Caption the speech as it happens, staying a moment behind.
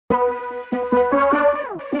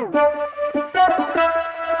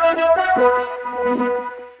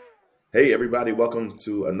Hey, everybody, welcome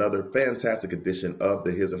to another fantastic edition of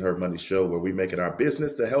the His and Her Money Show, where we make it our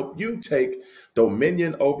business to help you take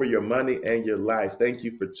dominion over your money and your life. Thank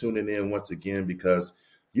you for tuning in once again, because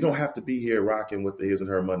you don't have to be here rocking with the His and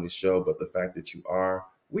Her Money Show, but the fact that you are,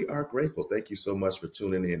 we are grateful. Thank you so much for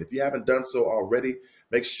tuning in. If you haven't done so already,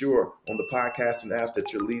 make sure on the podcasting apps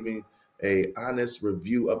that you're leaving a honest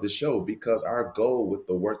review of the show, because our goal with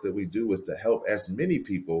the work that we do is to help as many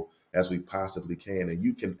people as we possibly can. And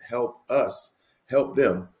you can help us help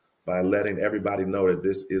them by letting everybody know that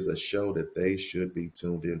this is a show that they should be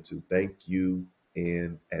tuned into. Thank you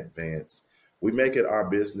in advance. We make it our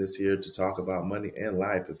business here to talk about money and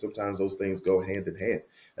life, and sometimes those things go hand in hand.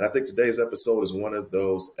 And I think today's episode is one of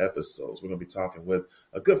those episodes. We're going to be talking with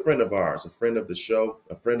a good friend of ours, a friend of the show,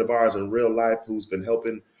 a friend of ours in real life who's been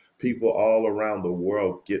helping people all around the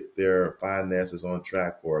world get their finances on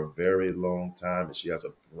track for a very long time. And she has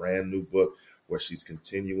a brand new book where she's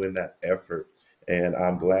continuing that effort. And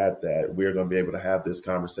I'm glad that we're going to be able to have this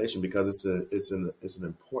conversation, because it's an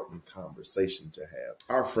important conversation to have.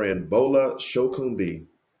 Our friend Bola Sokunbi,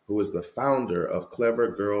 who is the founder of Clever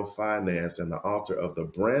Girl Finance and the author of the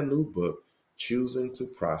brand new book, Choosing to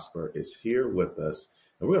Prosper, is here with us.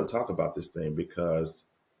 And we're going to talk about this thing because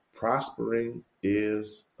prospering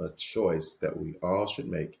is a choice that we all should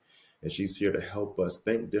make. And she's here to help us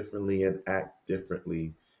think differently and act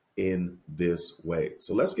differently in this way.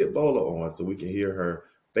 So let's get Bola on so we can hear her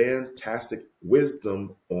fantastic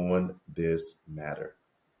wisdom on this matter.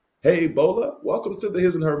 Hey, Bola, welcome to the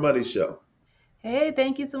His and Her Money Show. Hey,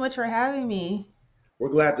 thank you so much for having me. We're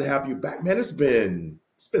glad to have you back, man. It's been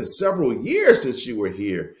several years since you were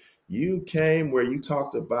here. You came where you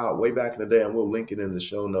talked about way back in the day, and we'll link it in the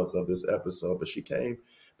show notes of this episode, but she came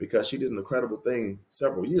because she did an incredible thing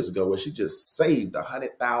several years ago where she just saved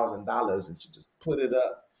 $100,000 and she just put it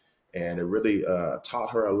up. And it really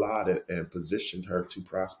taught her a lot and positioned her to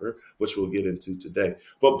prosper, which we'll get into today.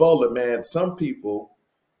 But Bola, man, some people,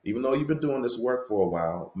 even though you've been doing this work for a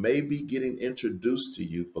while, may be getting introduced to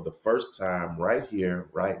you for the first time right here,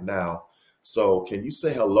 right now. So can you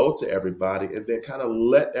say hello to everybody and then kind of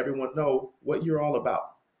let everyone know what you're all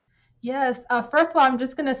about? Yes, first of all, I'm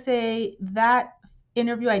just going to say that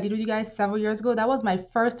interview I did with you guys several years ago, that was my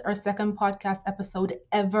first or second podcast episode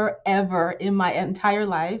ever in my entire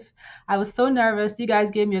life. I was so nervous. You guys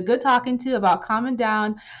gave me a good talking to about calming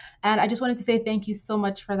down. And I just wanted to say thank you so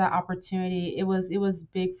much for that opportunity. It was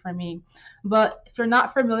big for me. But if you're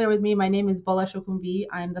not familiar with me, my name is Bola Sokunbi.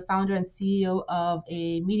 I'm the founder and CEO of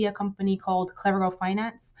a media company called Clever Girl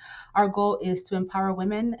Finance. Our goal is to empower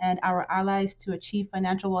women and our allies to achieve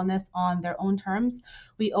financial wellness on their own terms.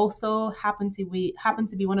 We happen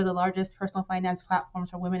to be one of the largest personal finance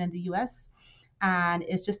platforms for women in the US. And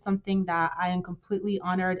it's just something that I am completely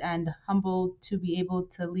honored and humbled to be able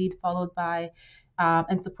to lead, followed by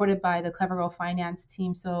and supported by the Clever Girl Finance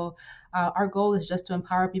team. So our goal is just to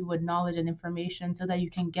empower people with knowledge and information so that you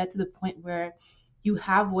can get to the point where you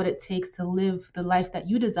have what it takes to live the life that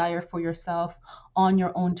you desire for yourself on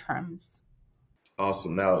your own terms.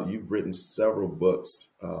 Awesome. Now, you've written several books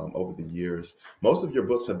over the years. Most of your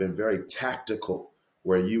books have been very tactical,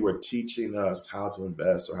 where you were teaching us how to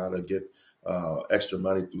invest or how to get extra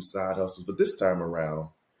money through side hustles. But this time around,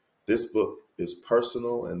 this book is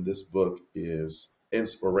personal and this book is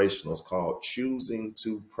inspirational. It's called Choosing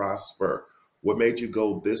to Prosper. What made you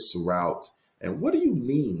go this route? And what do you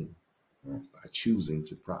mean by choosing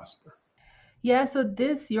to prosper? Yeah, so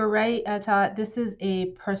you're right, Todd. This is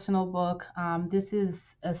a personal book. This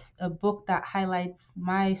is a book that highlights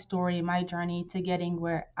my story, my journey to getting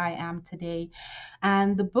where I am today.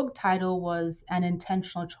 And the book title was An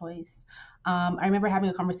Intentional Choice. I remember having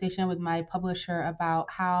a conversation with my publisher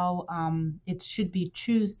about how it should be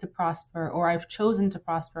choose to prosper, or I've chosen to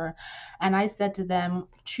prosper. And I said to them,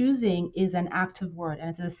 choosing is an active word, and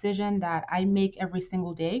it's a decision that I make every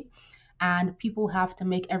single day, and people have to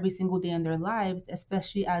make every single day in their lives,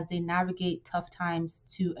 especially as they navigate tough times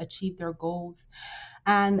to achieve their goals.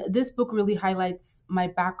 And this book really highlights my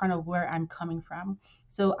background of where I'm coming from.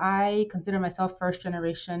 So I consider myself first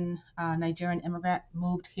generation Nigerian immigrant,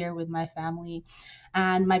 moved here with my family.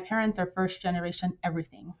 And my parents are first generation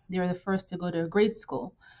everything. They were the first to go to grade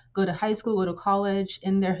school, go to high school, go to college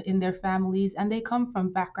in their families, and they come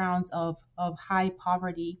from backgrounds of high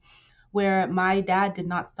poverty, where my dad did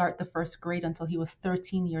not start the first grade until he was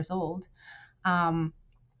 13 years old. Um,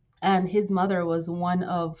 And his mother was one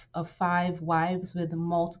of five wives with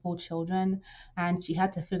multiple children, and she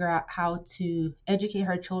had to figure out how to educate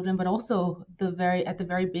her children, but also the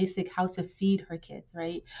very basic, how to feed her kids,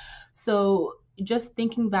 right? So just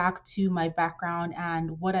thinking back to my background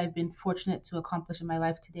and what I've been fortunate to accomplish in my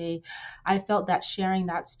life today, I felt that sharing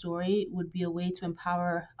that story would be a way to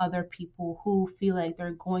empower other people who feel like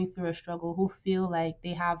they're going through a struggle, who feel like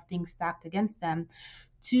they have things stacked against them,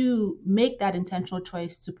 to make that intentional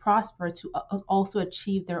choice to prosper, to also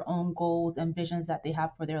achieve their own goals and visions that they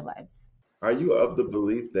have for their lives. Are you of the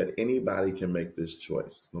belief that anybody can make this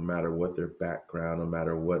choice, no matter what their background, no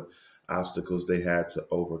matter what obstacles they had to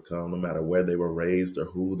overcome, no matter where they were raised or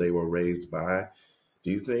who they were raised by?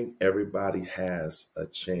 Do you think everybody has a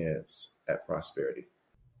chance at prosperity?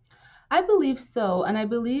 I believe so. And I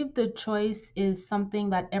believe the choice is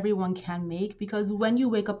something that everyone can make, because when you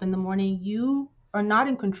wake up in the morning, you are not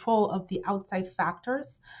in control of the outside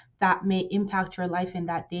factors that may impact your life in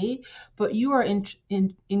that day, but you are in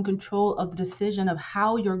control of the decision of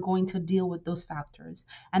how you're going to deal with those factors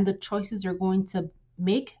and the choices you're going to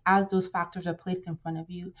make as those factors are placed in front of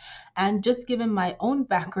you. And just given my own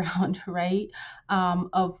background, right,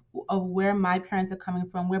 of where my parents are coming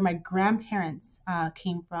from, where my grandparents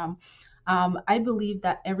came from, I believe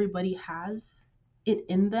that everybody has it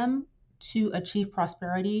in them to achieve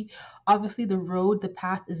prosperity. Obviously, the road, the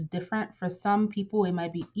path is different. For some people, it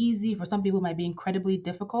might be easy. For some people, it might be incredibly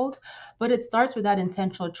difficult. But it starts with that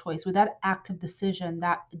intentional choice, with that active decision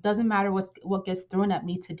that it doesn't matter what gets thrown at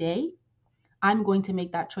me today. I'm going to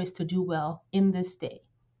make that choice to do well in this day.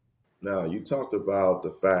 Now, you talked about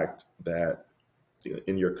the fact that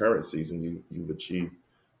in your current season, you've achieved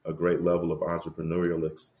a great level of entrepreneurial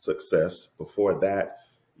success. Before that,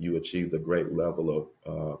 you achieved a great level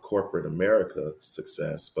of corporate America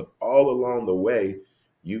success. But all along the way,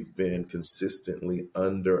 you've been consistently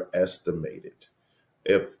underestimated.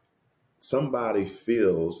 If somebody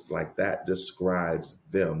feels like that describes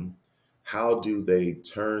them, how do they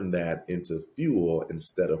turn that into fuel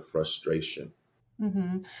instead of frustration?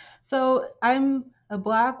 hmm So I'm a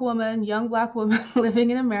black woman, young black woman living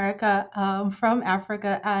in America, from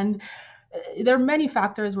Africa, and there are many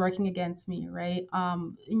factors working against me, right?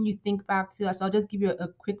 And you think back to, so I'll just give you a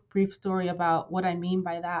quick, brief story about what I mean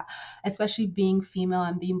by that, especially being female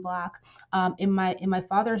and being black. In my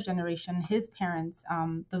father's generation, his parents,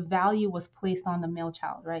 the value was placed on the male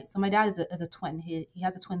child, right? So my dad is a twin. He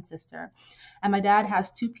has a twin sister, and my dad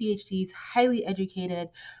has two PhDs, highly educated,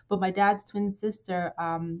 but my dad's twin sister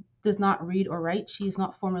does not read or write. She is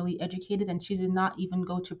not formally educated, and she did not even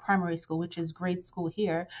go to primary school, which is grade school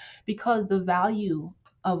here, because the value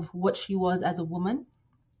of what she was as a woman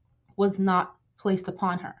was not placed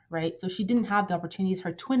upon her, right? So she didn't have the opportunities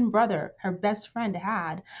her twin brother, her best friend,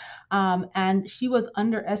 had. And she was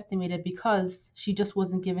underestimated because she just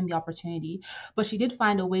wasn't given the opportunity. But she did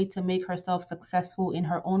find a way to make herself successful in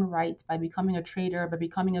her own right by becoming a trader, by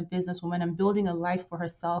becoming a businesswoman, and building a life for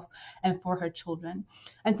herself and for her children.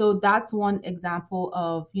 And so that's one example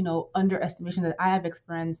of, underestimation that I have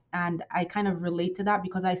experienced. And I kind of relate to that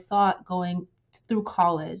because I saw it going through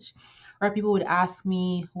college, or people would ask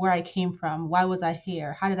me where I came from, why was I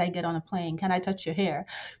here, how did I get on a plane, can I touch your hair,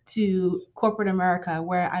 to corporate America,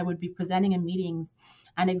 where I would be presenting in meetings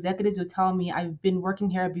and executives would tell me, I've been working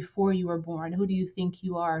here before you were born. Who do you think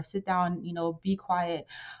you are? Sit down, be quiet.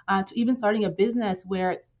 To even starting a business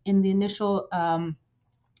where in the initial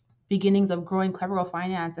beginnings of growing Clever Girl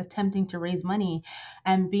Finance, attempting to raise money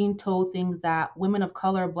and being told things that women of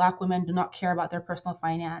color, Black women, do not care about their personal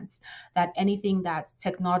finance, that anything that's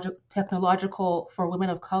technological for women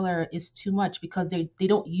of color is too much because they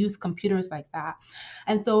don't use computers like that.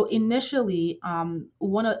 And so initially,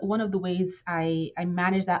 one of the ways I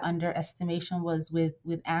managed that underestimation was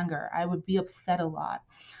with anger. I would be upset a lot,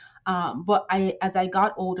 but as I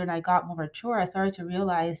got older and I got more mature, I started to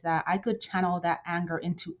realize that I could channel that anger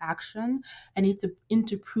into action and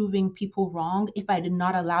into proving people wrong if I did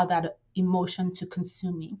not allow that emotion to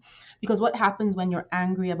consume me. Because what happens when you're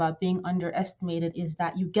angry about being underestimated is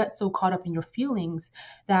that you get so caught up in your feelings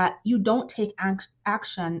that you don't take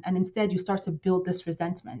action, and instead you start to build this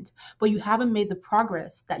resentment, but you haven't made the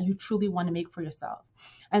progress that you truly want to make for yourself.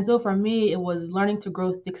 And so for me, it was learning to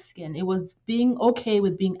grow thick skin. It was being okay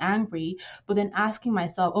with being angry, but then asking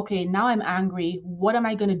myself, okay, now I'm angry. What am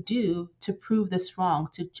I going to do to prove this wrong,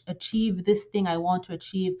 to achieve this thing I want to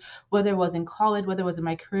achieve, whether it was in college, whether it was in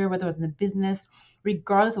my career, whether it was in the business,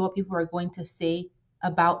 regardless of what people are going to say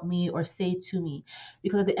about me or say to me.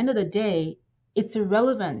 Because at the end of the day, it's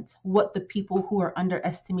irrelevant what the people who are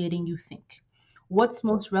underestimating you think. What's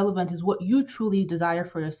most relevant is what you truly desire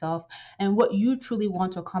for yourself and what you truly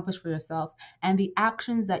want to accomplish for yourself, and the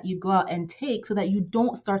actions that you go out and take so that you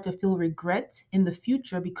don't start to feel regret in the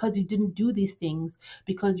future because you didn't do these things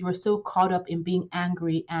because you were so caught up in being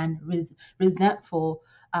angry and resentful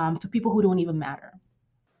to people who don't even matter.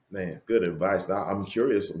 Man, good advice. Now, I'm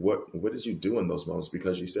curious, what did you do in those moments?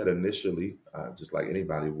 Because you said initially, just like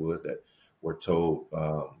anybody would, that we're told,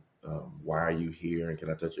 "Why are you here? And can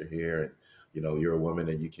I touch your hair?" And you're a woman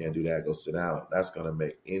and you can't do that. Go sit down. That's going to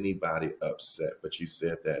make anybody upset. But you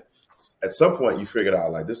said that at some point you figured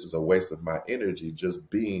out like this is a waste of my energy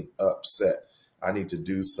just being upset. I need to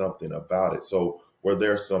do something about it. So, were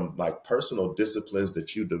there some like personal disciplines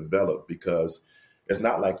that you developed because it's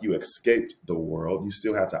not like you escaped the world. You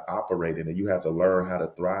still have to operate in it. You have to learn how to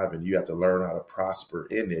thrive and you have to learn how to prosper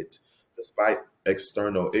in it despite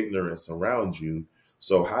external ignorance around you.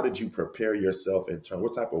 So how did you prepare yourself in turn?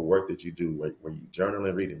 What type of work did you do? Were you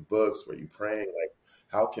journaling, reading books? Were you praying? Like,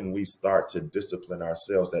 how can we start to discipline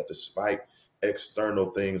ourselves that despite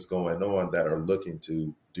external things going on that are looking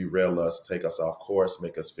to derail us, take us off course,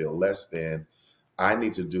 make us feel less than, I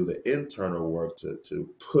need to do the internal work to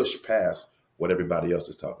push past what everybody else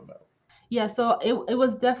is talking about. Yeah, so it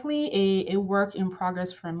was definitely a work in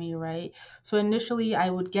progress for me, right? So initially I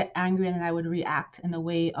would get angry and then I would react in a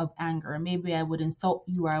way of anger. Maybe I would insult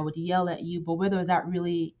you or I would yell at you, but whether that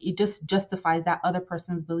really, it just justifies that other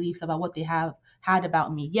person's beliefs about what they have had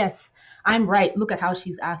about me. Yes, I'm right. Look at how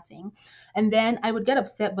she's acting. And then I would get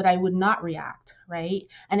upset, but I would not react, right?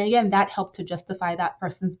 And again, that helped to justify that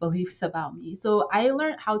person's beliefs about me. So I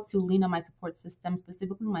learned how to lean on my support system,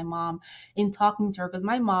 specifically my mom, in talking to her, because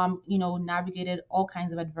my mom, navigated all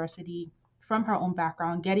kinds of adversity from her own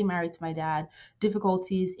background, getting married to my dad,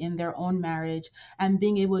 difficulties in their own marriage, and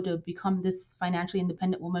being able to become this financially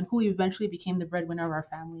independent woman who eventually became the breadwinner of our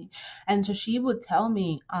family. And so she would tell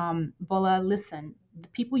me, Bola, listen, the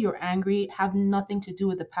people you're angry have nothing to do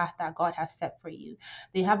with the path that God has set for you.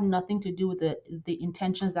 They have nothing to do with the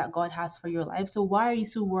intentions that God has for your life. So why are you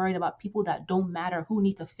so worried about people that don't matter, who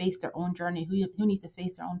need to face their own journey, who need to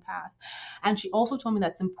face their own path? And she also told me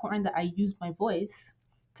that it's important that I use my voice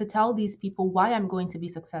to tell these people why I'm going to be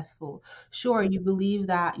successful. Sure, you believe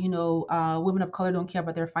that, women of color don't care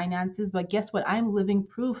about their finances, but guess what? I'm living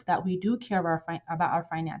proof that we do care about our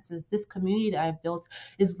finances. This community that I've built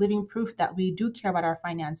is living proof that we do care about our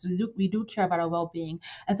finances. We do care about our well-being.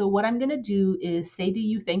 And so what I'm going to do is say to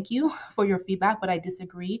you, thank you for your feedback, but I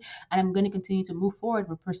disagree. And I'm going to continue to move forward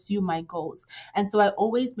and pursue my goals. And so I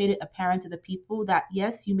always made it apparent to the people that,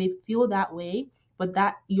 yes, you may feel that way, but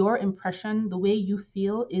that your impression, the way you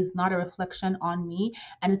feel, is not a reflection on me.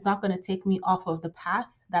 And it's not going to take me off of the path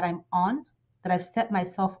that I'm on, that I've set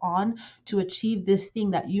myself on to achieve this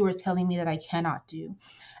thing that you are telling me that I cannot do.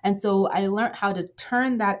 And so I learned how to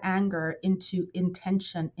turn that anger into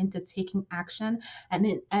intention, into taking action, and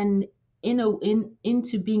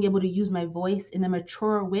into being able to use my voice in a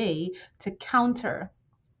mature way to counter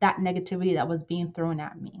that negativity that was being thrown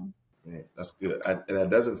at me. Man, that's good. And that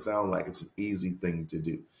doesn't sound like it's an easy thing to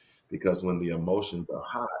do because when the emotions are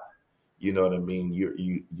hot, you know what I mean?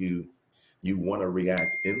 You want to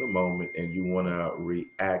react in the moment and you want to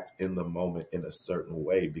react in the moment in a certain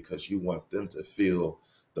way because you want them to feel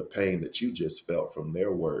the pain that you just felt from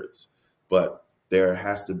their words. But there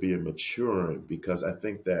has to be a maturing because I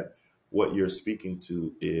think that what you're speaking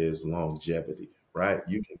to is longevity, right?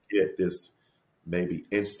 You can get this maybe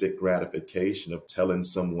instant gratification of telling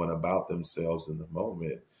someone about themselves in the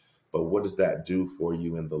moment. But what does that do for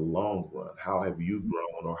you in the long run? How have you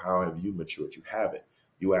grown or how have you matured? You haven't.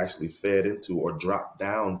 You actually fed into or dropped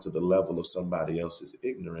down to the level of somebody else's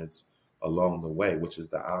ignorance along the way, which is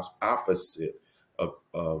the opposite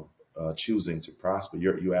of choosing to prosper.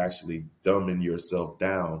 You're actually dumbing yourself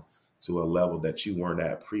down to a level that you weren't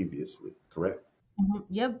at previously, correct? Mhm.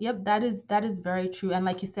 Yep, yep, that is very true. And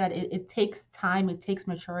like you said, it takes time, it takes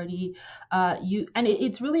maturity.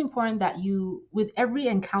 It's really important that you, with every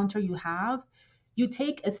encounter you have, you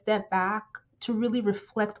take a step back to really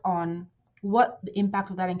reflect on what the impact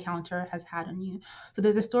of that encounter has had on you. So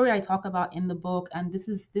there's a story I talk about in the book, and this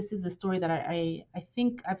is a story that I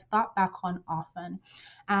think I've thought back on often,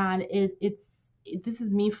 and this is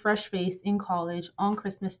me fresh faced in college on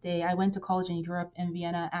Christmas Day. I went to college in Europe in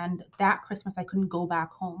Vienna, and that Christmas I couldn't go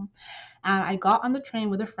back home. And I got on the train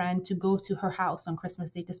with a friend to go to her house on Christmas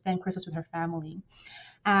Day to spend Christmas with her family.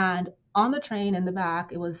 And on the train in the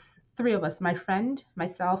back, it was three of us, my friend,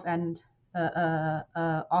 myself, and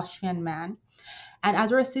a Austrian man. And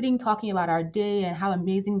as we're sitting talking about our day and how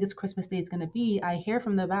amazing this Christmas day is going to be, I hear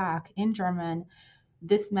from the back in German,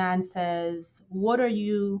 this man says, "What are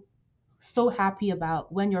you so happy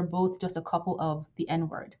about when you're both just a couple of the N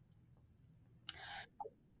word.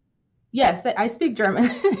 Yes, I speak German.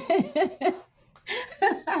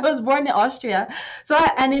 I was born in Austria.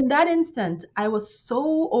 And in that instant, I was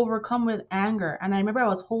so overcome with anger. And I remember I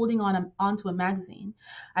was holding onto a magazine.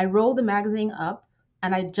 I rolled the magazine up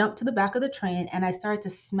and I jumped to the back of the train and I started to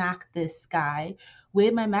smack this guy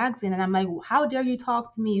with my magazine. And I'm like, how dare you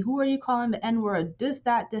talk to me? Who are you calling the N word? This,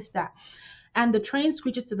 that, this, that. And the train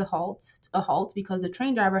screeches to a halt because the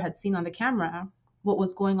train driver had seen on the camera what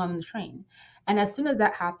was going on in the train. And as soon as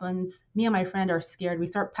that happens, me and my friend are scared. We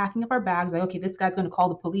start packing up our bags, like, okay, this guy's going to call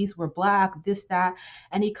the police. We're black, this, that.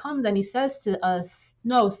 And he comes and he says to us,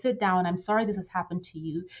 no, sit down. I'm sorry this has happened to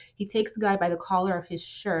you. He takes the guy by the collar of his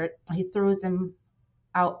shirt. He throws him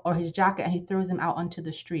out, or his jacket, and he throws him out onto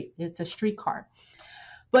the street. It's a streetcar.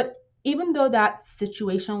 But even though that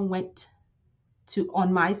situation went to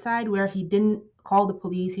on my side where he didn't call the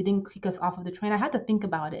police, he didn't kick us off of the train, I had to think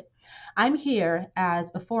about it. I'm here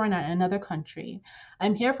as a foreigner in another country.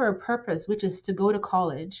 I'm here for a purpose, which is to go to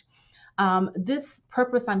college. This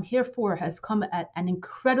purpose I'm here for has come at an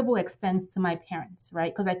incredible expense to my parents,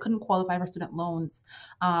 right? Because I couldn't qualify for student loans.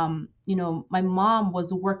 My mom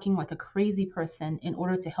was working like a crazy person in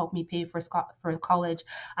order to help me pay for college.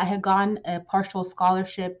 I had gotten a partial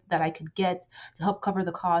scholarship that I could get to help cover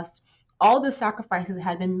the cost. All the sacrifices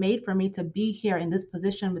had been made for me to be here in this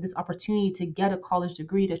position with this opportunity to get a college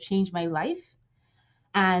degree to change my life,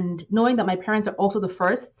 and knowing that my parents are also the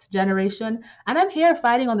first generation, and I'm here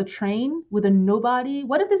fighting on the train with a nobody.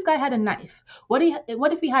 What if this guy had a knife? What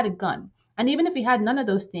if he had a gun? And even if he had none of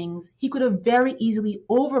those things, he could have very easily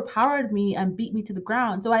overpowered me and beat me to the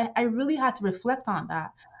ground. So I really had to reflect on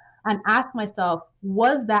that and ask myself,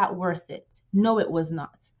 was that worth it? No, it was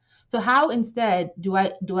not. So how instead do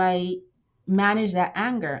I manage that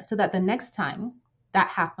anger so that the next time that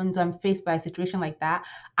happens, I'm faced by a situation like that,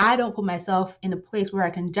 I don't put myself in a place where I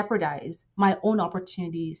can jeopardize my own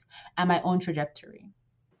opportunities and my own trajectory.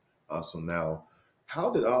 Awesome. Now, how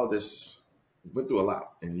did all this went through a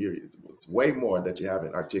lot, and it's way more that you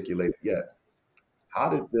haven't articulated yet. How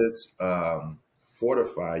did this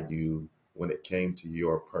fortify you when it came to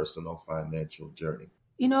your personal financial journey?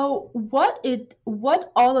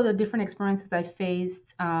 What all of the different experiences I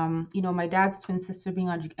faced. My dad's twin sister being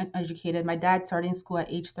educated, my dad starting school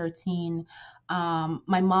at age 13,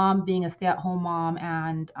 my mom being a stay-at-home mom,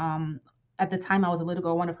 and at the time I was a little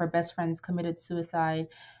girl, one of her best friends committed suicide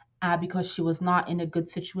because she was not in a good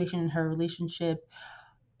situation in her relationship.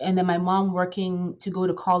 And then my mom working to go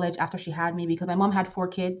to college after she had me, because my mom had 4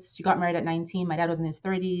 kids. She got married at 19. My dad was in his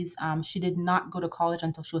 30s. She did not go to college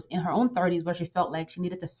until she was in her own 30s, where she felt like she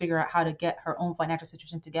needed to figure out how to get her own financial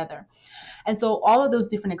situation together. And so all of those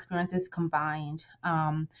different experiences combined,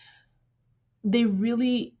 they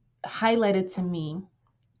really highlighted to me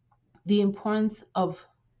the importance of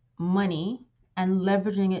money and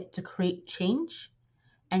leveraging it to create change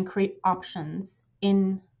and create options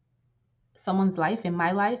in someone's life, in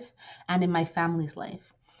my life, and in my family's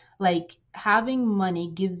life. Like, having money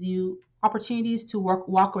gives you opportunities to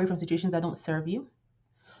walk away from situations that don't serve you,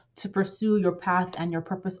 to pursue your path and your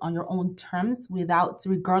purpose on your own terms without,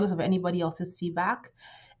 regardless of anybody else's feedback.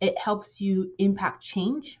 It helps you impact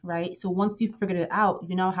change, right? So once you've figured it out,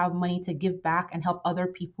 you now have money to give back and help other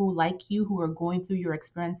people like you who are going through your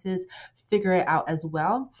experiences figure it out as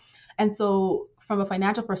well. And so, from a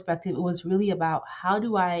financial perspective, it was really about, how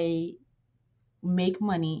do I make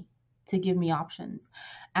money to give me options?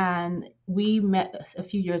 And we met a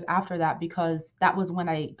few years after that, because that was when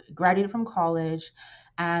I graduated from college,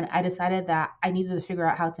 and I decided that I needed to figure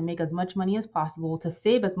out how to make as much money as possible, to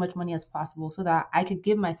save as much money as possible, so that I could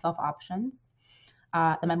give myself options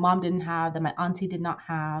that my mom didn't have, that my auntie did not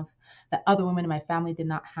have, that other women in my family did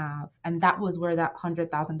not have. And that was where that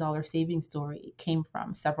 $100,000 saving story came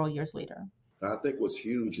from several years later. I think what's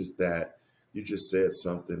huge is that you just said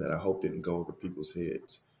something that I hope didn't go over people's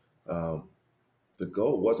heads. Um, the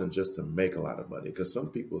goal wasn't just to make a lot of money, because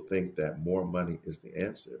some people think that more money is the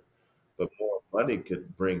answer, but more money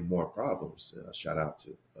could bring more problems. Shout out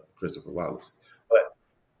to Christopher Wallace.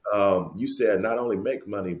 But you said not only make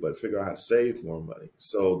money, but figure out how to save more money.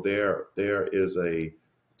 So there is a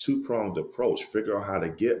two-pronged approach. Figure out how to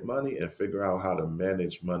get money and figure out how to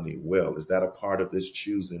manage money well. Is that a part of this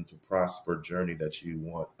choosing to prosper journey that you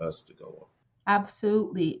want us to go on?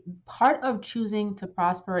 Absolutely. Part of choosing to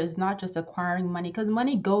prosper is not just acquiring money, because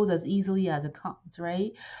money goes as easily as it comes,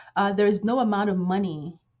 right? There is no amount of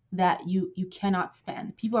money that you cannot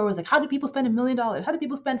spend. People are always like, how do people spend $1 million? How do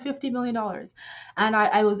people spend $50 million? And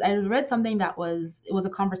I read something that was, it was a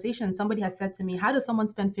conversation. Somebody had said to me, how does someone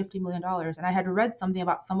spend $50 million? And I had read something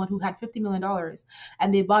about someone who had $50 million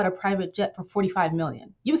and they bought a private jet for 45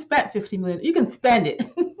 million. You spent 50 million, you can spend it.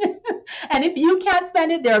 And if you can't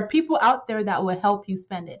spend it, there are people out there that will help you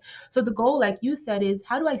spend it. So the goal, like you said, is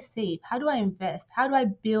how do I save? How do I invest? How do I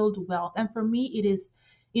build wealth? And for me, it is,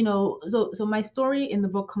 so my story in the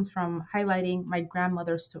book comes from highlighting my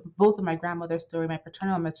grandmother's both of my grandmother's story, my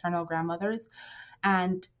paternal and maternal grandmothers,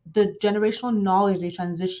 and the generational knowledge they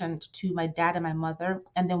transitioned to my dad and my mother,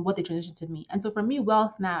 and then what they transitioned to me. And so for me,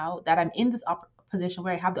 wealth, now that I'm in this position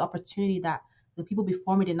where I have the opportunity that the people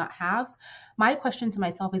before me did not have, my question to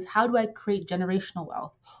myself is, how do I create generational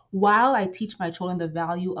wealth while I teach my children the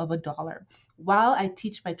value of a dollar? While I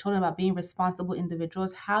teach my children about being responsible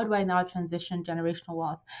individuals, how do I now transition generational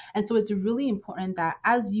wealth? And so it's really important that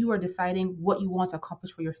as you are deciding what you want to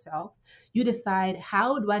accomplish for yourself, you decide,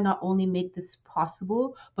 how do I not only make this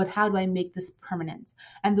possible, but how do I make this permanent?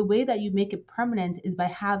 And the way that you make it permanent is by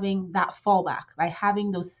having that fallback, by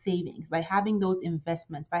having those savings, by having those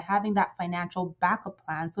investments, by having that financial backup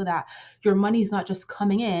plan, so that your money is not just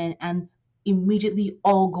coming in and immediately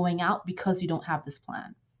all going out because you don't have this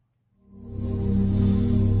plan.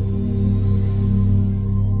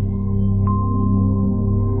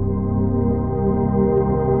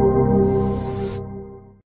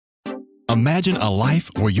 Imagine a life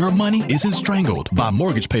where your money isn't strangled by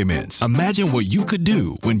mortgage payments. Imagine what you could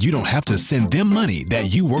do when you don't have to send them money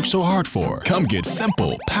that you work so hard for. Come get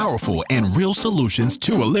simple, powerful, and real solutions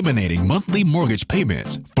to eliminating monthly mortgage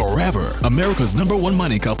payments forever. America's #1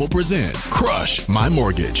 money couple presents Crush My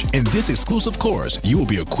Mortgage. In this exclusive course, you will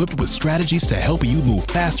be equipped with strategies to help you move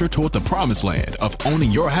faster toward the promised land of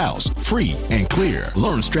owning your house free and clear.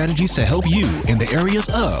 Learn strategies to help you in the areas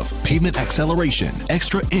of payment acceleration,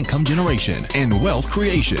 extra income generation, and wealth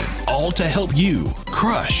creation, all to help you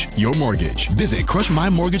crush your mortgage. Visit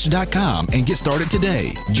crushmymortgage.com and get started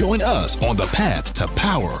today. Join us on the path to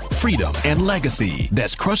power, freedom, and legacy.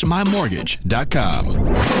 That's crushmymortgage.com.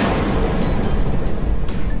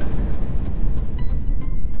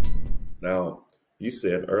 Now, you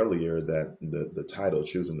said earlier that the title,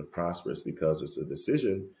 Choosing to Prosper, is because it's a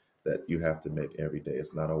decision that you have to make every day.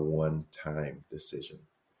 It's not a one-time decision.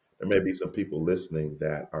 There may be some people listening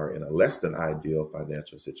that are in a less than ideal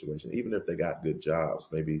financial situation, even if they got good jobs.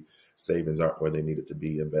 Maybe savings aren't where they need it to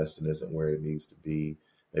be, investing isn't where it needs to be.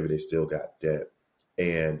 Maybe they still got debt.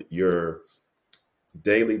 And your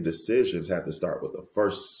daily decisions have to start with the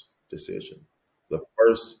first decision, the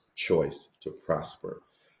first choice to prosper.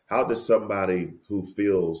 How does somebody who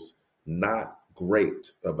feels not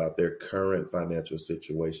great about their current financial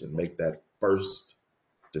situation make that first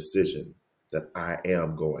decision that I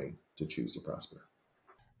am going to choose to prosper?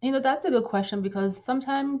 That's a good question, because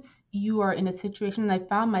sometimes you are in a situation, and I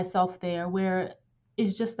found myself there, where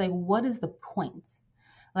it's just like, what is the point?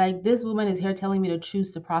 Like, this woman is here telling me to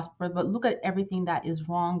choose to prosper, but look at everything that is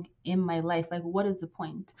wrong in my life. Like, what is the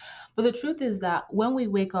point? But the truth is that when we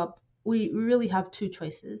wake up, we really have two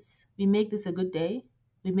choices. We make this a good day,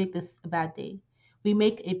 we make this a bad day. We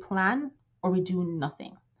make a plan, or we do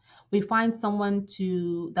nothing. We find someone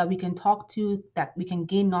to that we can talk to, that we can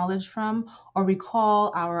gain knowledge from, or we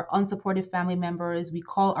call our unsupportive family members, we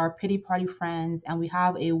call our pity party friends, and we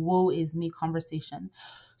have a woe is me conversation.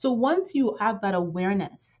 So once you have that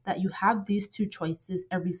awareness that you have these two choices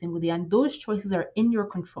every single day, and those choices are in your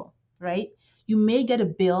control, right? You may get a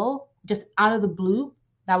bill just out of the blue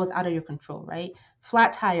that was out of your control, right?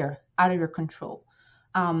 Flat tire, out of your control.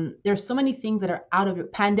 There's so many things that are out of your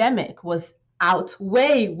pandemic was out,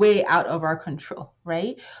 way out of our control,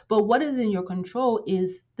 right? But what is in your control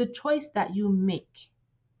is the choice that you make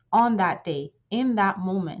on that day, in that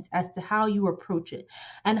moment, as to how you approach it.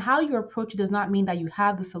 And how you approach it does not mean that you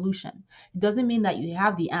have the solution. It doesn't mean that you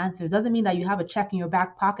have the answer. It doesn't mean that you have a check in your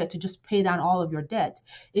back pocket to just pay down all of your debt.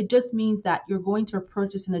 It just means that you're going to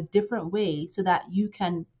approach this in a different way so that you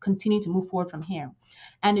can continue to move forward from here.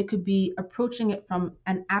 And it could be approaching it from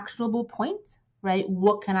an actionable point, right?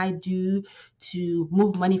 What can I do to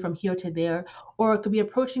move money from here to there? Or it could be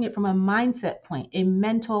approaching it from a mindset point, a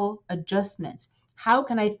mental adjustment. How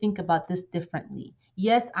can I think about this differently?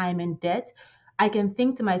 Yes, I'm in debt. I can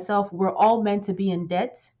think to myself, we're all meant to be in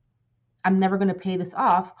debt. I'm never going to pay this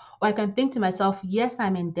off. Or I can think to myself, yes,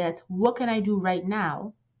 I'm in debt. What can I do right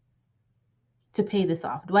now to pay this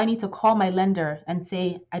off? Do I need to call my lender and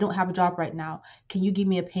say, I don't have a job right now, can you give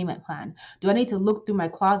me a payment plan? Do I need to look through my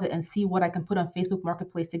closet and see what I can put on Facebook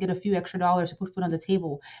Marketplace to get a few extra dollars to put food on the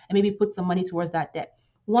table and maybe put some money towards that debt?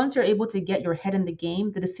 Once you're able to get your head in the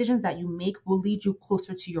game, the decisions that you make will lead you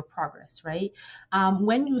closer to your progress, right?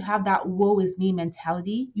 When you have that woe is me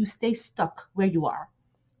mentality, you stay stuck where you are.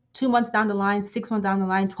 2 months down the line, 6 months down the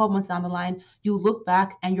line, 12 months down the line, you look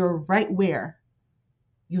back and you're right where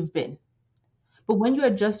you've been. But when you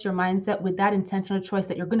adjust your mindset with that intentional choice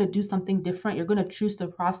that you're going to do something different, you're going to choose to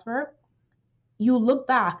prosper, you look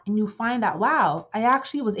back and you find that, wow, I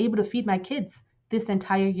actually was able to feed my kids this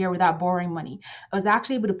entire year without borrowing money. I was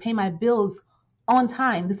actually able to pay my bills on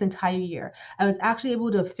time this entire year. I was actually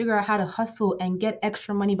able to figure out how to hustle and get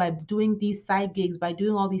extra money by doing these side gigs, by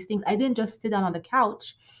doing all these things. I didn't just sit down on the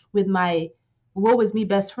couch with my woe is me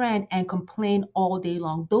best friend and complain all day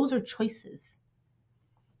long. Those are choices.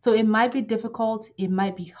 So it might be difficult, it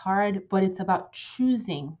might be hard, but it's about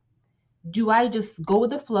choosing. Do I just go with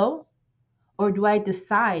the flow, or do I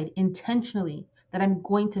decide intentionally that I'm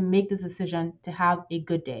going to make this decision to have a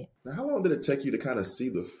good day? Now, how long did it take you to kind of see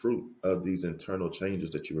the fruit of these internal changes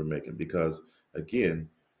that you were making? Because again,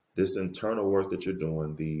 this internal work that you're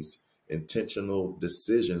doing, these intentional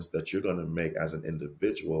decisions that you're going to make as an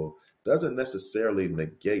individual, doesn't necessarily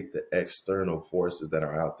negate the external forces that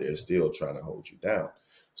are out there still trying to hold you down.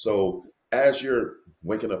 So, as you're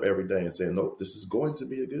waking up every day and saying, nope, this is going to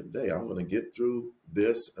be a good day. I'm going to get through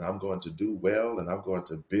this and I'm going to do well and I'm going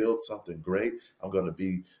to build something great. I'm going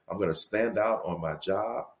to stand out on my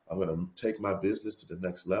job. I'm going to take my business to the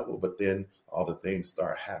next level. But then all the things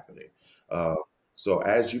start happening. Uh, so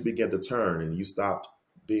as you begin to turn and you stopped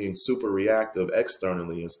being super reactive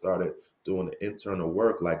externally and started doing the internal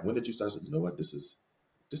work, like when did you start saying, you know what, this is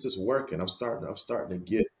working. I'm starting to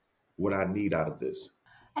get what I need out of this.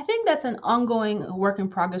 I think that's an ongoing work in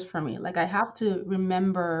progress for me. Like I have to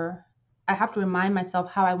remind myself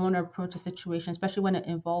how I want to approach a situation, especially when it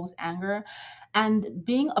involves anger. And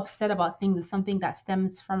being upset about things is something that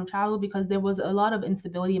stems from childhood because there was a lot of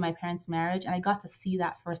instability in my parents' marriage, and I got to see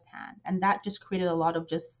that firsthand. And that just created a lot of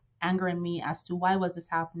just anger in me as to why was this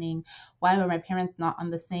happening? Why were my parents not on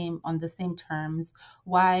the same terms?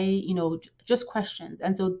 Why, just questions.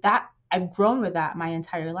 And so that I've grown with that my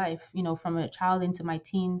entire life, from a child into my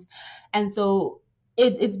teens. And so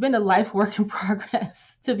it's been a life work in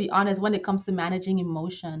progress, to be honest, when it comes to managing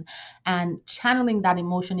emotion and channeling that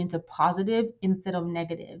emotion into positive instead of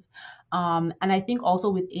negative. And I think also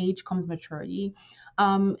with age comes maturity.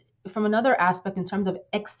 From another aspect, in terms of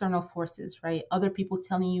external forces, right? Other people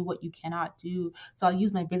telling you what you cannot do. So I'll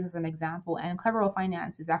use my business as an example. And Clever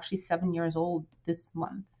Finance is actually 7 years old this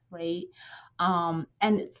month, right?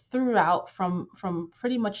 And throughout, from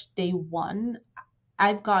pretty much day one,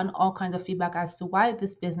 I've gotten all kinds of feedback as to why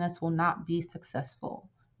this business will not be successful,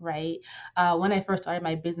 right? When I first started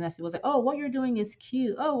my business, it was like, oh, what you're doing is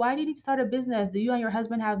cute. Oh, why do you need to start a business? Do you and your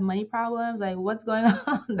husband have money problems? Like, what's going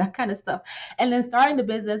on? That kind of stuff. And then starting the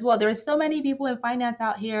business, well, there's so many people in finance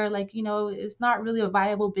out here, like, it's not really a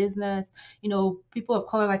viable business. People of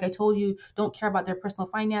color, like I told you, don't care about their personal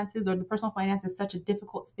finances, or the personal finance is such a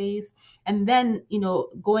difficult space. And then,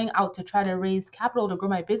 going out to try to raise capital to grow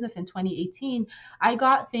my business in 2018, I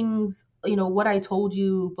got things, what I told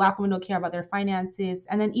you, Black women don't care about their finances.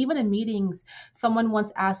 And then even in meetings, someone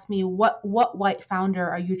once asked me, what white founder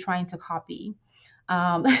are you trying to copy?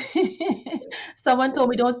 Um, Someone told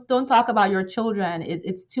me, don't talk about your children.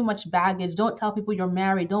 It's too much baggage. Don't tell people you're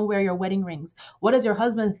married. Don't wear your wedding rings. What does your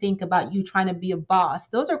husband think about you trying to be a boss?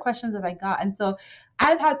 Those are questions that I got. And so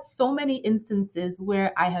I've had so many instances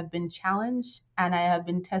where I have been challenged and I have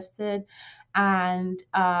been tested, and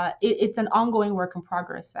it's an ongoing work in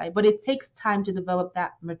progress, right? But it takes time to develop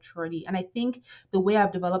that maturity. And I think the way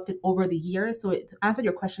I've developed it over the years, so to answer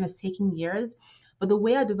your question, is taking years. But the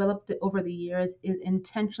way I developed it over the years is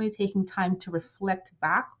intentionally taking time to reflect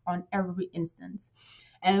back on every instance.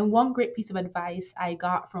 And one great piece of advice I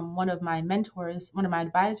got from one of my mentors, one of my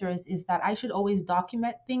advisors, is that I should always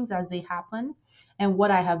document things as they happen and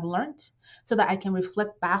what I have learned so that I can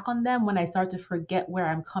reflect back on them when I start to forget where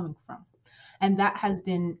I'm coming from. And that has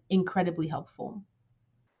been incredibly helpful.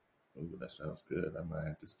 Ooh, that sounds good. I might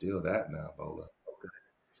have to steal that now, Bola.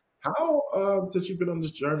 How, since you've been on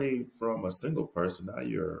this journey from a single person, now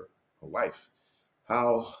you're a wife,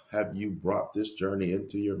 how have you brought this journey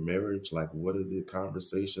into your marriage? Like, what do the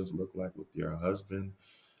conversations look like with your husband?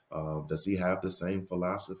 Does he have the same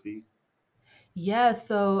philosophy? Yeah,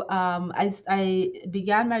 so I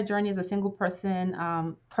began my journey as a single person,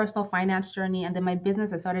 personal finance journey, and then my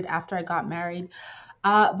business I started after I got married.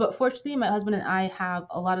 But fortunately, my husband and I have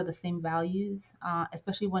a lot of the same values,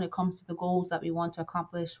 especially when it comes to the goals that we want to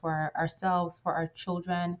accomplish for ourselves, for our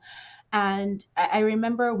children. And I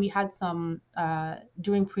remember we had some,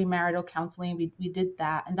 during premarital counseling, we did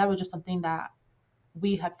that. And that was just something that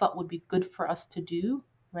we had felt would be good for us to do,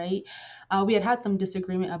 right? We had some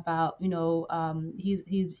disagreement about,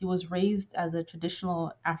 he was raised as a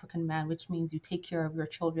traditional African man, which means you take care of your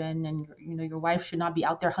children, and your wife should not be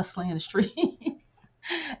out there hustling in the streets.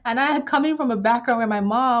 And I had coming from a background where my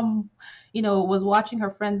mom, was watching her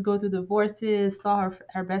friends go through divorces, saw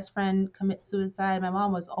her best friend commit suicide. My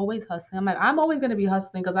mom was always hustling. I'm like, I'm always going to be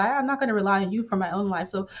hustling because I'm not going to rely on you for my own life.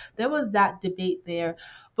 So there was that debate there.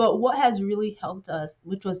 But what has really helped us,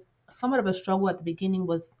 which was somewhat of a struggle at the beginning,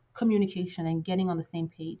 was communication and getting on the same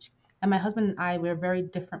page. And my husband and I, we're very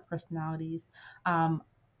different personalities. Um,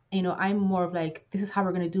 I'm more of like, this is how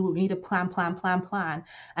we're going to do it. We need to plan, plan, plan, plan.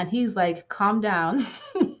 And he's like, calm down.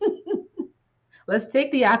 Let's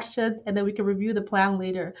take the actions and then we can review the plan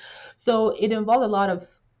later. So it involved a lot of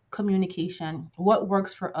communication. What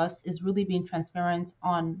works for us is really being transparent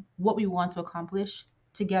on what we want to accomplish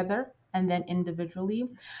together and then individually,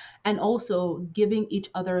 and also giving each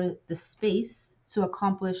other the space to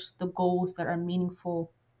accomplish the goals that are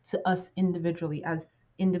meaningful to us individually as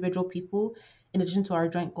individual people, in addition to our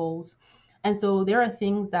joint goals. And so there are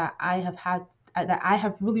things that I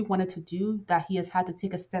have really wanted to do that he has had to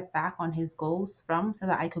take a step back on his goals from, so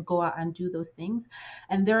that I could go out and do those things.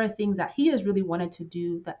 And there are things that he has really wanted to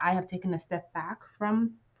do that I have taken a step back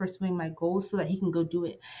from pursuing my goals so that he can go do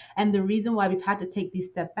it. And the reason why we've had to take these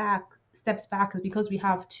steps back is because we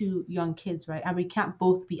have two young kids, right? And we can't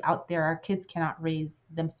both be out there. Our kids cannot raise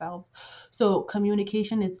themselves. So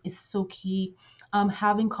communication is so key.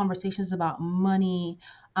 Having conversations about money.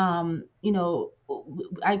 I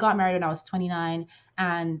got married when I was 29,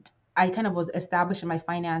 and I kind of was establishing my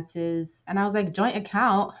finances, and I was like, joint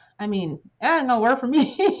account. I mean, it ain't gonna work for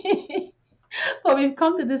me. But we've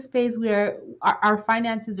come to this space where our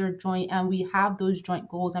finances are joint, and we have those joint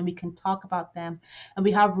goals, and we can talk about them, and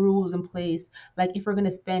we have rules in place. Like, if we're going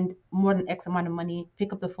to spend more than X amount of money,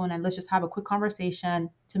 pick up the phone and let's just have a quick conversation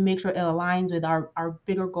to make sure it aligns with our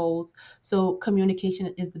bigger goals. So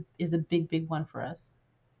communication is a big one for us.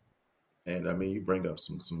 And I mean, you bring up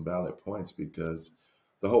some valid points, because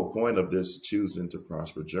the whole point of this choosing to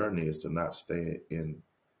prosper journey is to not stay in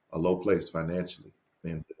a low place financially,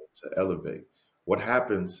 and to elevate. What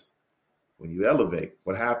happens when you elevate?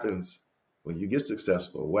 What happens when you get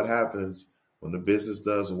successful? What happens when the business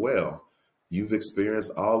does well? You've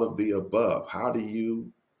experienced all of the above. How do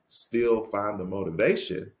you still find the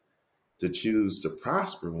motivation to choose to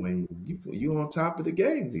prosper when you on top of the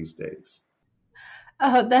game these days?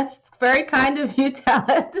 Oh, that's very kind of you,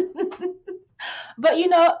 Talent. But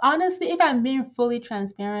honestly, if I'm being fully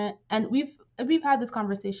transparent, and we've had this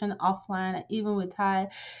conversation offline, even with Ty,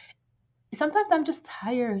 sometimes I'm just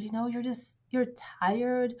tired. You're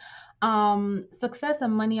tired. Success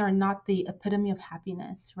and money are not the epitome of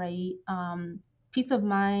happiness, right? Peace of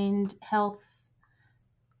mind, health,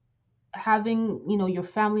 having your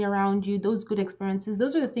family around you, those good experiences,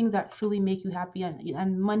 those are the things that truly make you happy.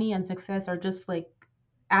 And money and success are just like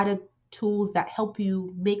added tools that help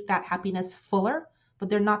you make that happiness fuller, but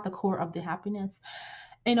they're not the core of the happiness.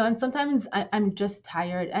 And sometimes I'm just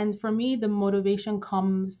tired. And for me, the motivation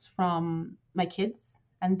comes from my kids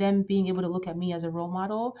and them being able to look at me as a role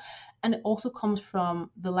model. And it also comes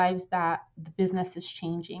from the lives that the business is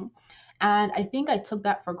changing. And I think I took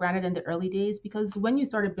that for granted in the early days, because when you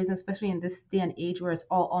start a business, especially in this day and age where it's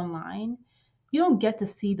all online, you don't get to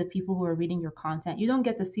see the people who are reading your content. You don't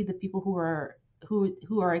get to see the people who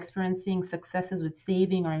are experiencing successes with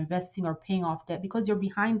saving or investing or paying off debt, because you're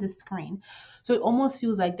behind the screen. So it almost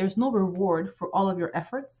feels like there's no reward for all of your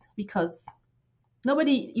efforts, because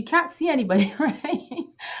you can't see anybody, right?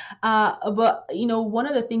 But one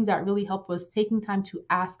of the things that really helped was taking time to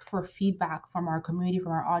ask for feedback from our community,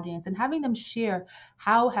 from our audience, and having them share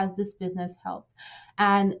how has this business helped.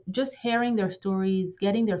 And just hearing their stories,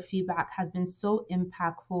 getting their feedback has been so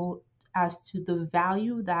impactful as to the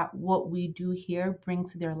value that what we do here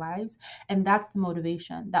brings to their lives. And that's the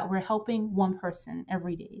motivation, that we're helping one person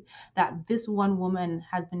every day, that this one woman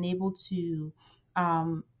has been able to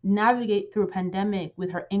navigate through a pandemic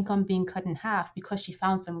with her income being cut in half because she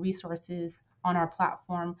found some resources on our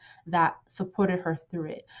platform that supported her through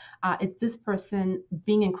it. It's this person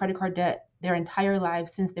being in credit card debt their entire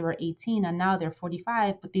lives since they were 18, and now they're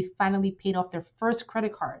 45, but they finally paid off their first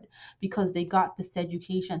credit card because they got this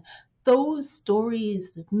education. Those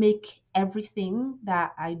stories make everything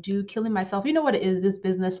that I do, killing myself. You know what it is, this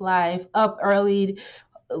business life, up early,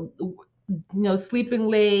 sleeping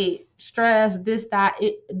late, stress, this, that.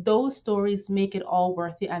 Those stories make it all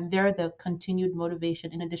worth it, and they're the continued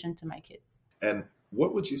motivation in addition to my kids. And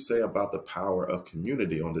what would you say about the power of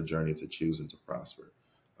community on the journey to choosing to prosper?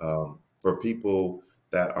 For people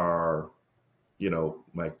that are,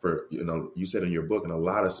 like for, you said in your book, in a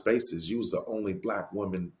lot of spaces, you was the only Black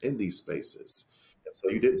woman in these spaces. And so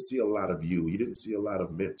you didn't see a lot of you. You didn't see a lot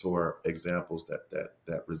of mentor examples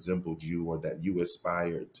that resembled you or that you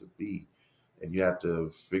aspired to be. And you had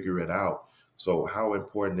to figure it out. So how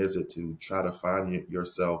important is it to try to find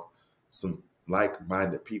yourself some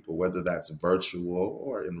like-minded people, whether that's virtual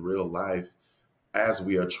or in real life, as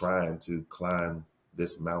we are trying to climb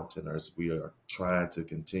this mountain, or as we are trying to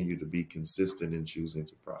continue to be consistent in choosing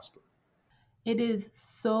to prosper? It is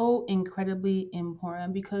so incredibly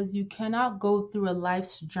important because you cannot go through a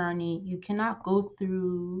life's journey. You cannot go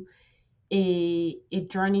through a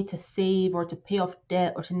journey to save or to pay off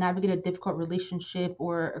debt or to navigate a difficult relationship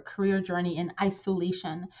or a career journey in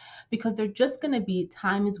isolation, because there are just going to be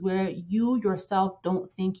times where you yourself don't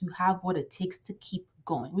think you have what it takes to keep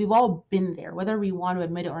going. We've all been there, whether we want to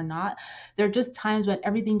admit it or not. There are just times when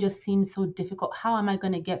everything just seems so difficult. How am I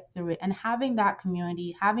going to get through it? And having that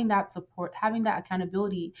community, having that support, having that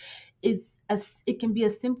accountability is as it can be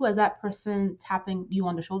as simple as that person tapping you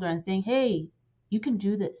on the shoulder and saying, hey, you can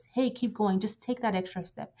do this. Hey, keep going. Just take that extra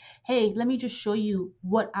step. Hey, let me just show you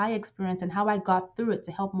what I experienced and how I got through it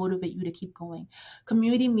to help motivate you to keep going.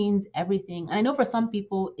 Community means everything. And I know for some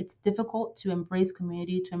people, it's difficult to embrace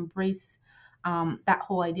community, to embrace that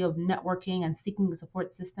whole idea of networking and seeking a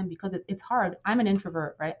support system because it's hard. I'm an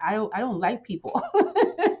introvert, right? I don't like people.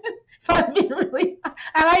 I mean, really,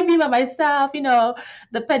 I like being by myself.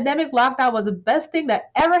 The pandemic lockdown was the best thing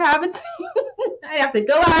that ever happened to me. I have to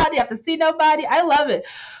go out, you have to see nobody. I love it.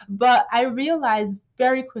 But I realized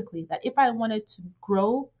very quickly that if I wanted to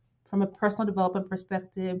grow from a personal development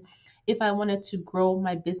perspective, if I wanted to grow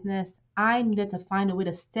my business, I needed to find a way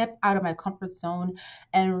to step out of my comfort zone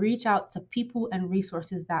and reach out to people and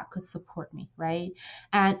resources that could support me, right?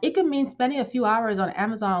 And it could mean spending a few hours on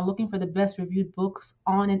Amazon looking for the best reviewed books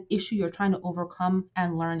on an issue you're trying to overcome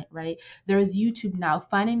and learn it, right? There is YouTube now,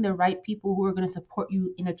 finding the right people who are going to support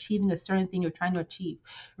you in achieving a certain thing you're trying to achieve,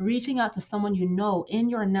 reaching out to someone you know in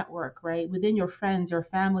your network, right? Within your friends, your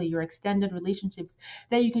family, your extended relationships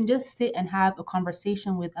that you can just sit and have a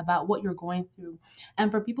conversation with about what you're going through.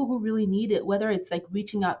 And for people who really need it, whether it's like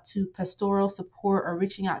reaching out to pastoral support or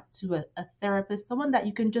reaching out to a therapist, someone that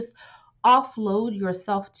you can just offload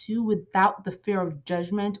yourself to without the fear of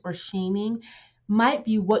judgment or shaming, might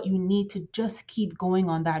be what you need to just keep going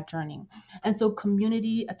on that journey. And so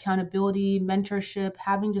community, accountability, mentorship,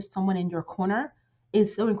 having just someone in your corner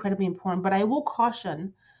is so incredibly important. But I will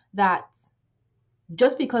caution that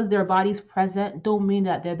just because their body's present don't mean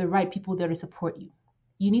that they're the right people there to support you.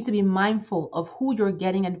 You need to be mindful of who you're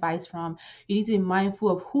getting advice from. You need to be mindful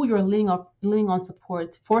of who you're leaning on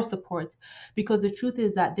support, because the truth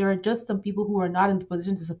is that there are just some people who are not in the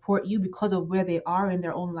position to support you because of where they are in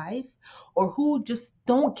their own life, or who just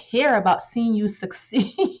don't care about seeing you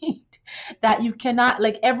succeed. That you cannot,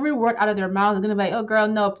 like, every word out of their mouth is gonna be like, oh girl,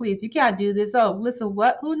 no, please, you can't do this. Oh, listen,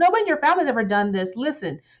 what? Who? Nobody in your family's ever done this.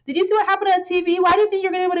 Listen, did you see what happened on TV? Why do you think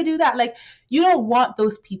you're gonna be able to do that? Like, you don't want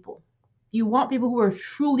those people. You want people who are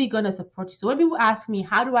truly going to support you. So when people ask me,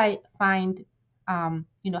 how do I find,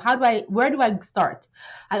 where do I start?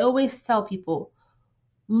 I always tell people,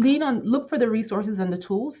 look for the resources and the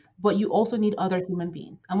tools, but you also need other human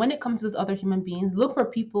beings. And when it comes to those other human beings, look for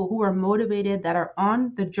people who are motivated, that are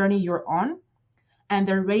on the journey you're on, and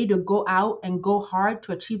they're ready to go out and go hard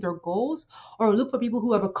to achieve their goals, or look for people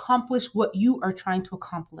who have accomplished what you are trying to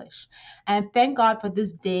accomplish. And thank God for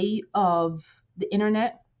this day of the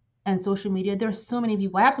internet and social media. There's so many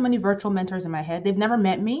people. I have so many virtual mentors in my head. They've never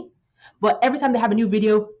met me, but every time they have a new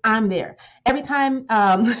video, I'm there. Every time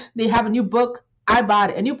they have a new book, I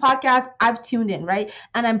bought it. A new podcast, I've tuned in, right?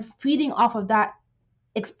 And I'm feeding off of that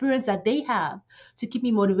experience that they have to keep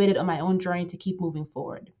me motivated on my own journey to keep moving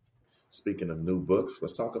forward. Speaking of new books,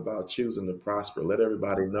 let's talk about Choosing to Prosper. Let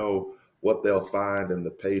everybody know what they'll find in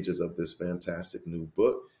the pages of this fantastic new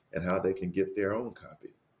book and how they can get their own copy.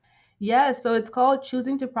 Yes, so it's called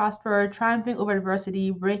Choosing to Prosper, Triumphing Over Adversity,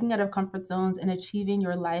 Breaking Out of Comfort Zones, and Achieving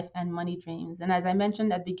Your Life and Money Dreams. And as I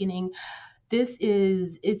mentioned at the beginning,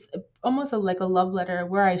 it's almost like a love letter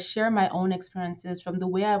where I share my own experiences from the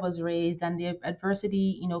way I was raised and the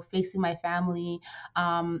adversity, facing my family,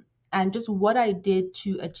 and just what I did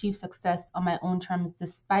to achieve success on my own terms,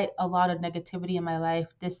 despite a lot of negativity in my life,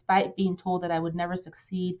 despite being told that I would never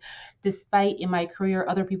succeed, despite in my career,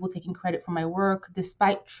 other people taking credit for my work,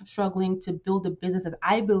 despite struggling to build a business that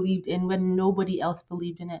I believed in when nobody else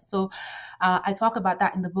believed in it. So I talk about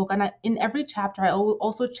that in the book. And in every chapter, I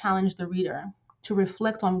also challenge the reader. to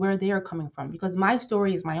reflect on where they are coming from, because my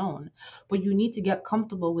story is my own, but you need to get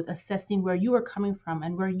comfortable with assessing where you are coming from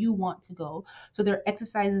and where you want to go. So there are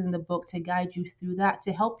exercises in the book to guide you through that,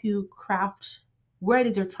 to help you craft where it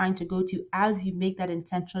is you're trying to go to as you make that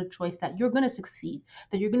intentional choice that you're going to succeed,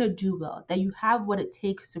 that you're going to do well, that you have what it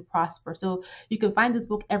takes to prosper. So you can find this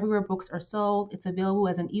book everywhere books are sold. It's available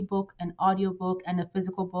as an ebook, an audiobook, and a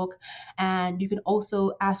physical book. And you can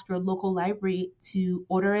also ask your local library to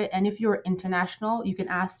order it. And if you're international, you can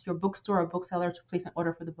ask your bookstore or bookseller to place an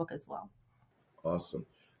order for the book as well. Awesome.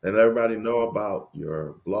 And everybody know about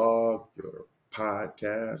your blog, your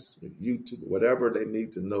podcast, your YouTube, whatever they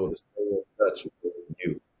need to know to stay in touch with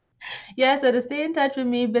you. Yeah, so to stay in touch with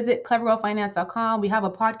me, visit clevergirlfinance.com. We have a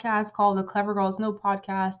podcast called the Clever Girls Know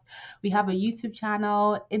Podcast. We have a YouTube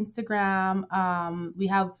channel, Instagram. We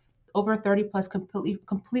have over 30 plus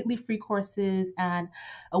completely free courses, and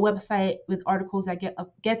a website with articles that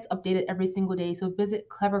gets updated every single day. So visit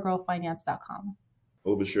clevergirlfinance.com.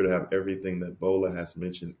 We'll be sure to have everything that Bola has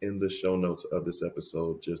mentioned in the show notes of this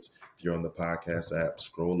episode. Just if you're on the podcast app,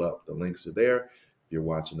 scroll up. The links are there. If you're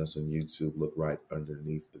watching us on YouTube, look right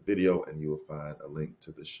underneath the video and you will find a link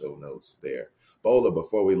to the show notes there. Bola,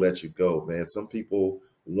 before we let you go, man, some people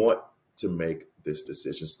want to make this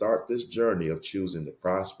decision, start this journey of choosing to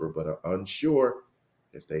prosper, but are unsure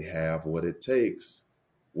if they have what it takes.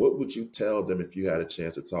 What would you tell them if you had a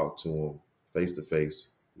chance to talk to them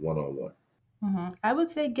face-to-face, one-on-one? I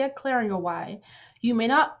would say get clear on your why. You may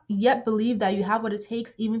not yet believe that you have what it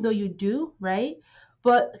takes, even though you do, right?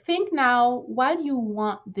 But think now, why do you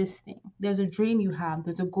want this thing? There's a dream you have,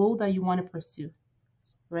 there's a goal that you want to pursue,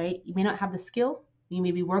 right? You may not have the skill. You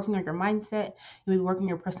may be working on your mindset, you may be working on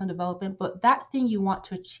your personal development, but that thing you want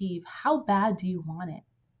to achieve, how bad do you want it,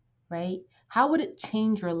 right? How would it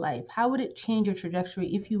change your life? How would it change your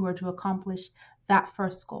trajectory if you were to accomplish that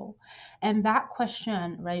first goal? And that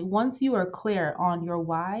question, right, once you are clear on your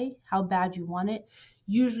why, how bad you want it,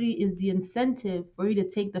 usually is the incentive for you to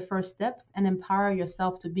take the first steps and empower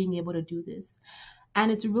yourself to being able to do this.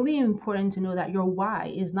 And it's really important to know that your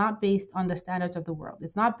why is not based on the standards of the world.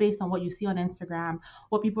 It's not based on what you see on Instagram,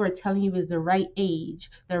 what people are telling you is the right age,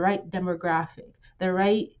 the right demographic, the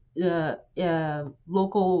right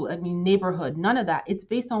local, neighborhood. None of that. It's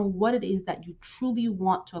based on what it is that you truly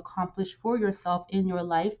want to accomplish for yourself in your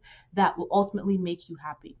life that will ultimately make you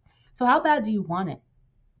happy. So how bad do you want it?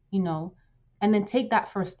 And then take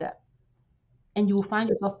that first step, and you will find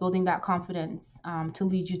yourself building that confidence to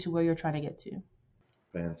lead you to where you're trying to get to.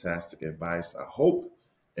 Fantastic advice. I hope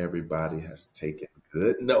everybody has taken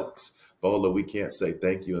good notes. Bola, we can't say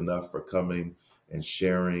thank you enough for coming and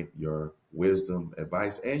sharing your wisdom,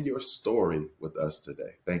 advice, and your story with us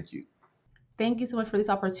today. Thank you. Thank you so much for this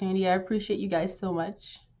opportunity. I appreciate you guys so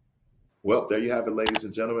much. Well, there you have it, ladies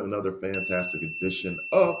and gentlemen. Another fantastic edition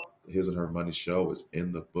of the His and Her Money Show is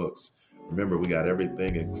in the books. Remember, we got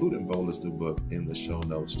everything, including Bola's new book, in the show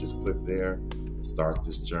notes. Just click there and start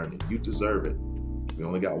this journey. You deserve it. We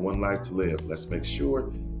only got one life to live. Let's make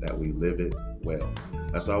sure that we live it well.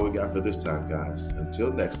 That's all we got for this time, guys.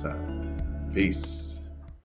 Until next time, peace.